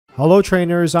Hello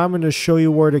trainers, I'm going to show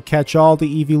you where to catch all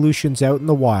the Eeveelutions out in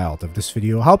the wild. If this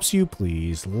video helps you,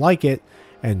 please like it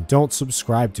and don't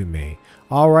subscribe to me.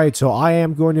 Alright, so I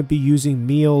am going to be using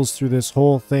meals through this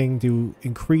whole thing to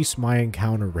increase my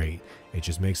encounter rate. It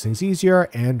just makes things easier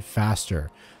and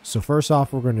faster. So first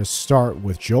off, we're going to start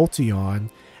with Jolteon,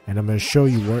 and I'm going to show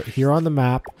you where, here on the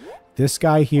map. This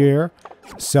guy here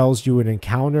sells you an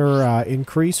encounter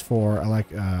increase for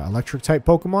electric type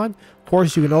Pokemon. Of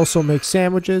course, you can also make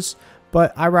sandwiches,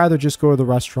 but I'd rather just go to the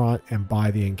restaurant and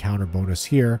buy the encounter bonus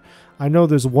here. I know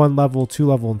there's 1 level, 2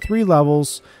 level, and 3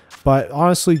 levels, but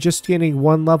honestly, just getting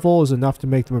 1 level is enough to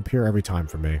make them appear every time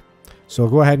for me. So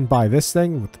go ahead and buy this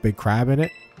thing with the big crab in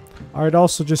it. Alright,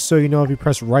 also just so you know, if you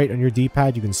press right on your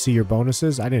D-pad, you can see your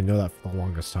bonuses. I didn't know that for the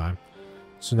longest time.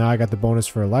 So now I got the bonus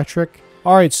for electric.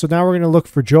 Alright, so now we're going to look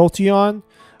for Jolteon.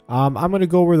 I'm going to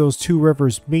go where those two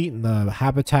rivers meet in the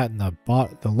habitat in the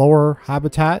lower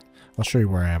habitat. I'll show you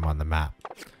where I am on the map.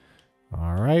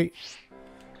 Alright.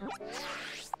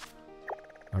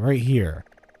 I'm right here.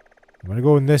 I'm going to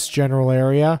go in this general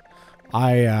area.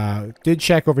 I did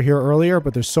check over here earlier,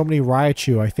 but there's so many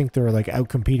Raichu, I think they're like out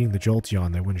competing the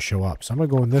Jolteon. They wouldn't show up. So I'm going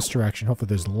to go in this direction. Hopefully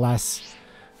there's less,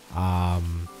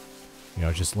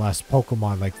 just less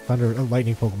Pokemon, like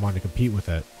lightning Pokemon to compete with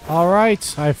it.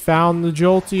 Alright, I found the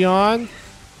Jolteon.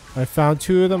 I found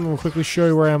 2 of them. I'm going to quickly show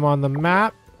you where I am on the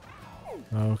map.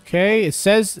 Okay, it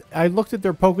says, I looked at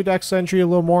their Pokedex entry a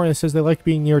little more, and it says they like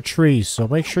being near trees. So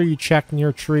make sure you check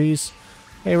near trees.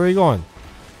 Hey, where are you going?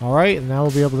 Alright, and now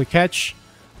we'll be able to catch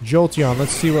Jolteon.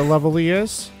 Let's see what level he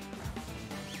is.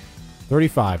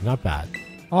 35, not bad.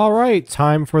 Alright,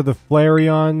 time for the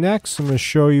Flareon next. I'm going to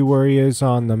show you where he is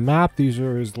on the map. These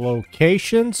are his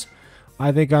locations.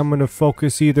 I think I'm going to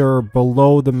focus either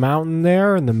below the mountain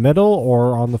there in the middle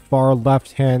or on the far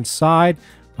left-hand side.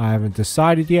 I haven't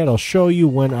decided yet. I'll show you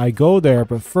when I go there,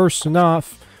 but first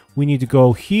enough, we need to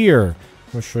go here.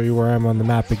 I'll show you where I am on the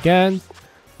map again.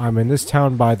 I'm in this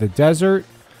town by the desert.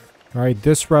 Alright,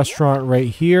 this restaurant right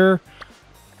here.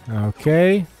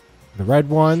 Okay, the red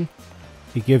one.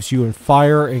 It gives you a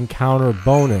fire encounter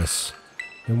bonus.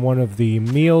 And one of the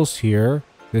meals here,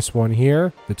 this one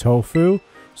here, the tofu.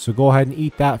 So go ahead and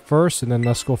eat that first, and then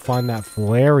let's go find that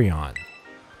Flareon.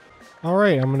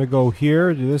 Alright, I'm going to go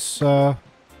here to this part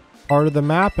of the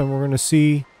map, and we're going to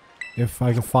see if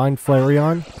I can find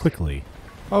Flareon quickly.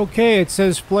 Okay, it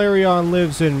says Flareon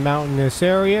lives in mountainous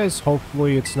areas.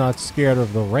 Hopefully it's not scared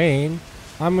of the rain.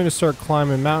 I'm going to start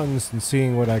climbing mountains and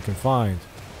seeing what I can find.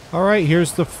 Alright,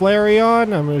 here's the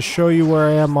Flareon. I'm going to show you where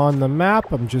I am on the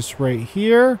map. I'm just right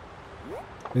here.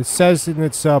 It says in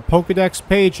its Pokedex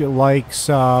page it likes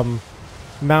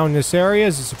mountainous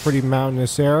areas. It's a pretty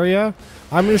mountainous area.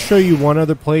 I'm going to show you one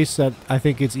other place that I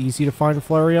think it's easy to find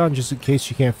Flareon, just in case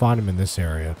you can't find him in this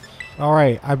area.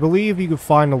 Alright, I believe you can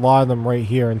find a lot of them right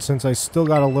here, and since I still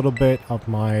got a little bit of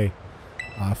my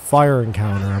fire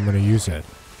encounter, I'm going to use it.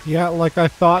 Yeah, like I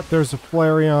thought, there's a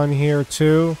Flareon here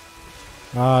too.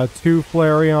 2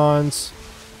 Flareons.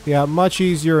 Yeah, much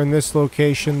easier in this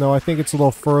location, though I think it's a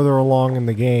little further along in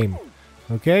the game.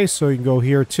 Okay, so you can go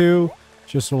here too,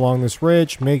 just along this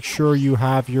ridge. Make sure you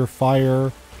have your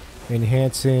fire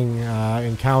enhancing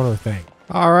encounter thing.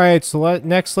 Alright, so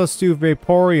next let's do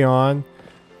Vaporeon.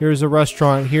 Here's a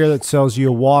restaurant here that sells you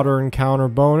a water encounter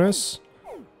bonus.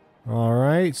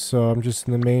 Alright, so I'm just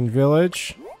in the main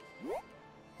village.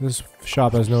 This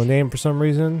shop has no name for some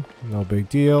reason. No big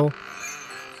deal.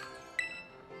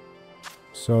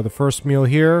 So the first meal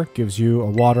here gives you a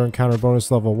water encounter bonus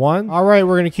level 1. Alright,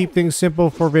 we're going to keep things simple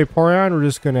for Vaporeon. We're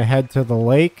just going to head to the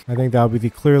lake. I think that would be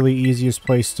the clearly easiest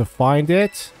place to find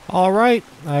it. Alright,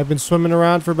 I've been swimming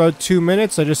around for about 2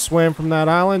 minutes. I just swam from that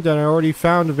island and I already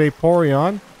found a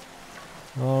Vaporeon.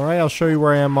 Alright, I'll show you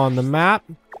where I am on the map.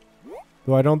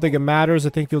 Though I don't think it matters. I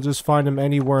think you'll just find him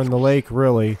anywhere in the lake,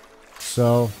 really.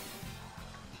 So...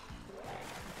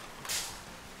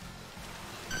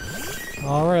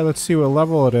 Alright, let's see what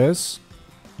level it is.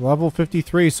 Level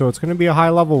 53, so it's going to be a high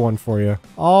level one for you.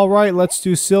 Alright, let's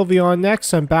do Sylveon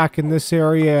next. I'm back in this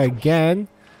area again.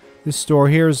 This store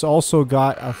here has also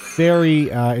got a fairy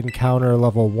encounter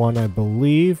level 1, I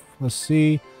believe. Let's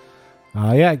see.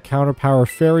 Yeah, Counter Power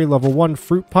Fairy level 1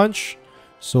 Fruit Punch.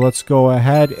 So let's go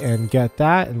ahead and get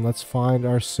that, and let's find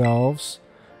ourselves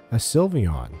a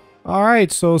Sylveon.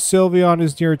 Alright, so Sylveon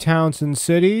is near towns and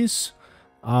cities.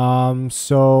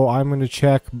 So I'm going to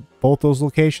check both those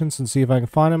locations and see if I can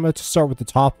find them. Let's start with the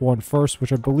top one first,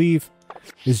 which I believe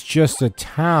is just a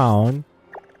town.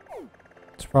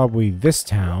 It's probably this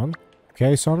town.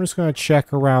 Okay, so I'm just going to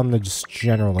check around the just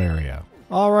general area.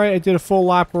 Alright, I did a full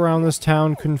lap around this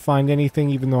town. Couldn't find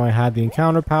anything even though I had the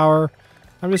encounter power.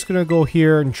 I'm just going to go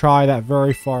here and try that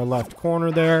very far left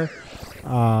corner there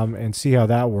and see how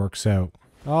that works out.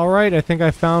 Alright, I think I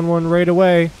found one right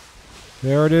away.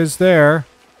 There it is there.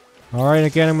 Alright,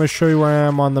 again, I'm going to show you where I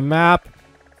am on the map.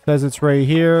 It says it's right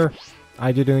here.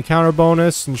 I did an encounter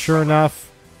bonus, and sure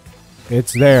enough,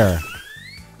 it's there.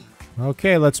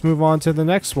 Okay, let's move on to the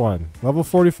next one. Level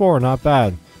 44, not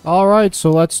bad. Alright,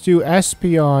 so let's do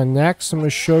Espeon next. I'm going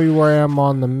to show you where I am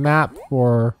on the map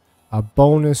for a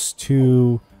bonus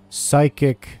to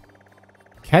Psychic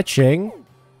catching.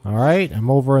 Alright,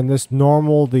 I'm over in this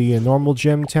normal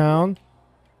gym town.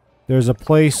 There's a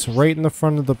place right in the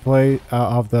front of the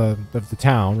the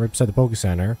town, right beside the Poke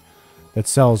Center, that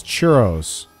sells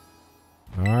churros.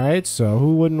 Alright, so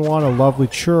who wouldn't want a lovely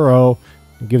churro?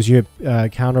 It gives you a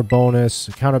counter bonus,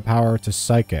 counter power to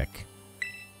Psychic.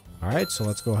 Alright, so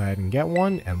let's go ahead and get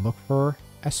one and look for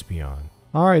Espeon.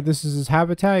 Alright, this is his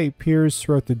habitat. He appears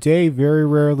throughout the day, very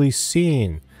rarely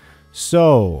seen.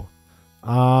 So,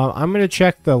 I'm going to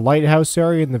check the lighthouse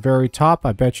area in the very top.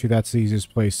 I bet you that's the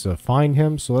easiest place to find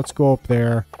him. So let's go up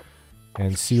there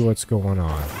and see what's going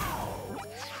on.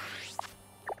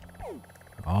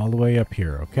 All the way up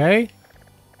here, okay?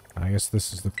 I guess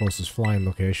this is the closest flying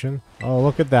location. Oh,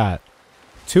 look at that.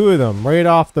 2 of them right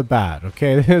off the bat.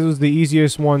 Okay, this was the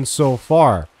easiest one so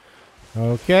far.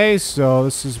 Okay, so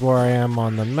this is where I am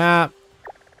on the map.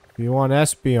 If you want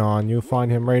Espeon, you'll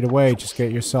find him right away. Just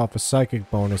get yourself a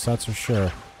Psychic bonus, that's for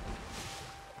sure.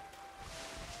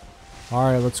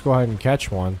 Alright, let's go ahead and catch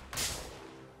one.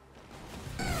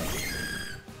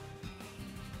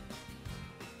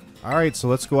 Alright, so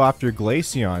let's go after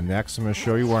Glaceon next. I'm going to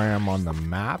show you where I am on the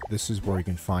map. This is where you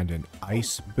can find an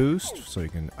ice boost, so you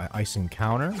can ice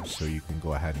encounter, so you can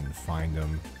go ahead and find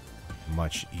them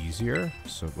much easier.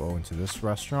 So go into this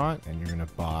restaurant and you're going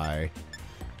to buy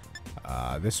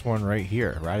this one right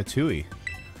here, Ratatouille.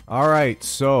 Alright,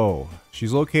 so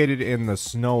she's located in the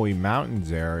Snowy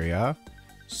Mountains area.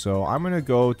 So I'm going to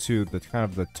go to the kind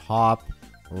of the top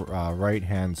right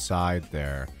hand side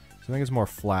there. So I think there's more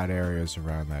flat areas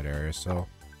around that area. So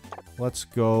let's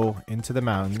go into the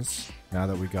mountains now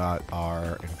that we got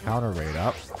our encounter rate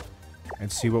up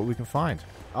and see what we can find.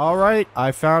 Alright,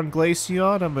 I found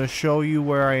Glaceon. I'm going to show you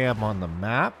where I am on the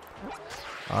map.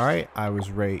 Alright, I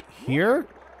was right here.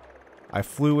 I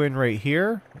flew in right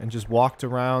here and just walked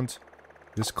around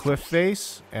this cliff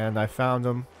face, and I found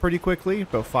him pretty quickly,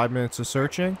 about 5 minutes of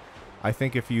searching. I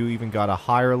think if you even got a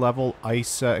higher level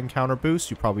ice encounter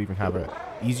boost, you probably even have an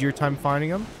easier time finding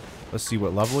him. Let's see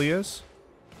what level he is.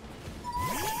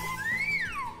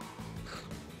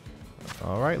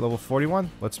 Alright, level 41.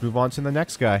 Let's move on to the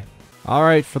next guy.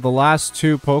 Alright, for the last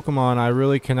 2 Pokemon, I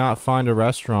really cannot find a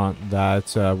restaurant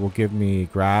that will give me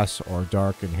grass or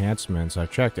dark enhancements. I've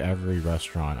checked every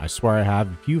restaurant. I swear I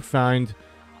have. If you find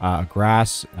a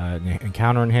grass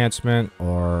encounter enhancement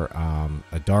or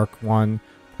a dark one,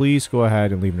 please go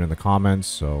ahead and leave it in the comments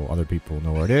so other people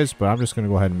know where it is. But I'm just going to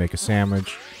go ahead and make a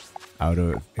sandwich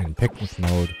in picnic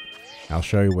mode. I'll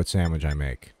show you what sandwich I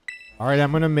make. Alright, I'm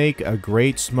going to make a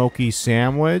great smoky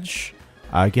sandwich.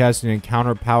 It has an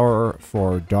encounter power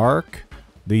for dark.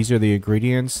 These are the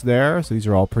ingredients there. So these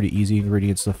are all pretty easy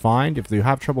ingredients to find. If you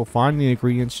have trouble finding the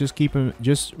ingredients,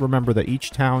 just remember that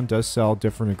each town does sell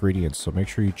different ingredients. So make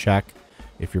sure you check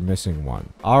if you're missing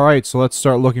one. Alright, so let's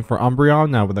start looking for Umbreon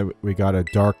now that we got a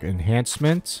dark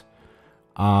enhancement.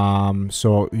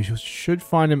 So you should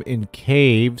find him in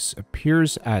caves.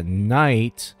 Appears at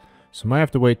night. So I might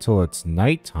have to wait till it's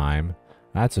nighttime.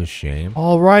 That's a shame.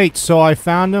 Alright, so I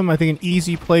found him. I think an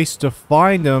easy place to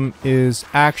find him is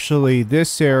actually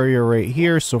this area right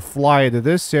here. So fly to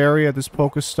this area, this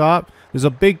Pokestop. There's a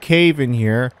big cave in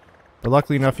here, but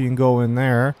luckily enough you can go in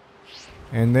there.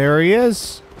 And there he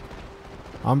is.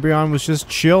 Umbreon was just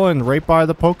chilling right by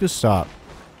the Pokestop.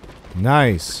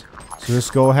 Nice. So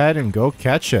just go ahead and go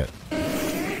catch it.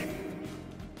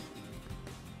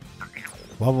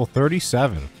 Level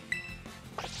 37.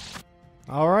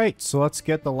 Alright, so let's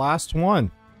get the last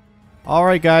one.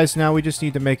 Alright guys, now we just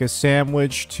need to make a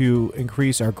sandwich to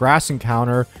increase our grass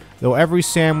encounter. Though every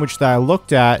sandwich that I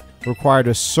looked at required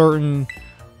a certain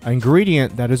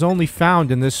ingredient that is only found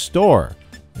in this store.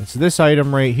 It's this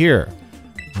item right here.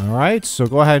 Alright, so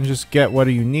go ahead and just get what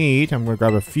you need. I'm going to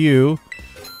grab a few.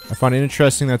 I find it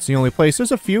interesting that's the only place.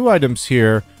 There's a few items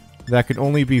here that can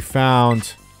only be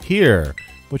found here,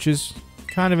 which is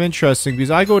kind of interesting because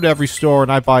I go to every store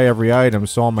and I buy every item,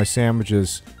 so all my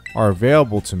sandwiches are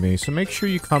available to me. So make sure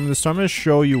you come to this store. I'm going to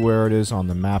show you where it is on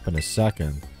the map in a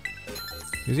second.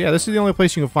 Because yeah, this is the only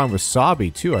place you can find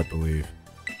wasabi too, I believe.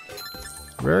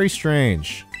 Very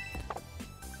strange.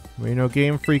 Well, you know,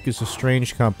 Game Freak is a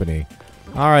strange company.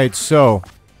 Alright, so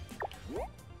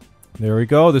There we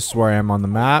go. This is where I am on the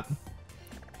map.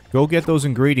 Go get those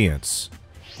ingredients.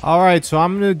 Alright, so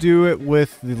I'm going to do it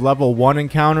with the level 1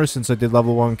 encounter since I did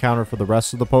level 1 encounter for the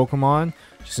rest of the Pokemon.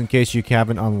 Just in case you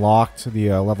haven't unlocked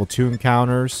the level 2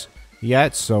 encounters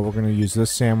yet. So we're going to use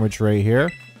this sandwich right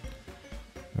here.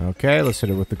 Okay, let's hit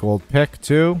it with the gold pick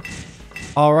too.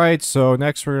 Alright, so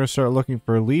next we're going to start looking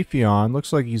for Leafeon.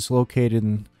 Looks like he's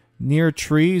located near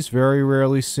trees, very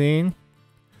rarely seen.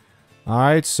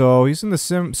 Alright, so he's in the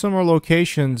similar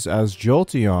locations as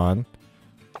Jolteon.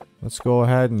 Let's go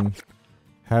ahead and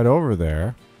head over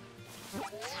there.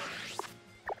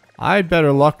 I had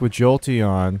better luck with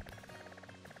Jolteon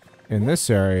in this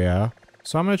area.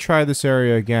 So I'm going to try this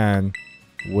area again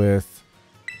with...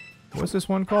 What's this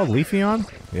one called? Leafeon?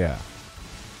 Yeah.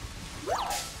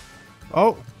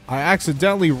 Oh, I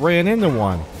accidentally ran into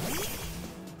one.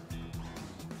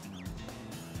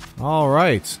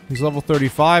 Alright, he's level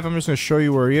 35. I'm just going to show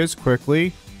you where he is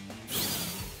quickly.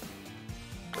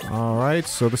 Alright,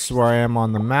 so this is where I am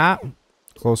on the map.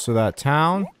 Close to that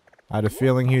town. I had a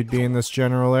feeling he'd be in this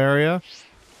general area.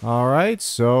 Alright,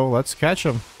 so let's catch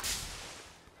him.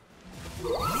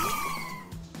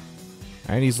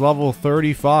 And he's level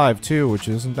 35 too, which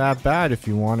isn't that bad if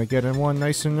you want to get in one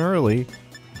nice and early.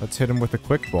 Let's hit him with a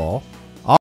quick ball.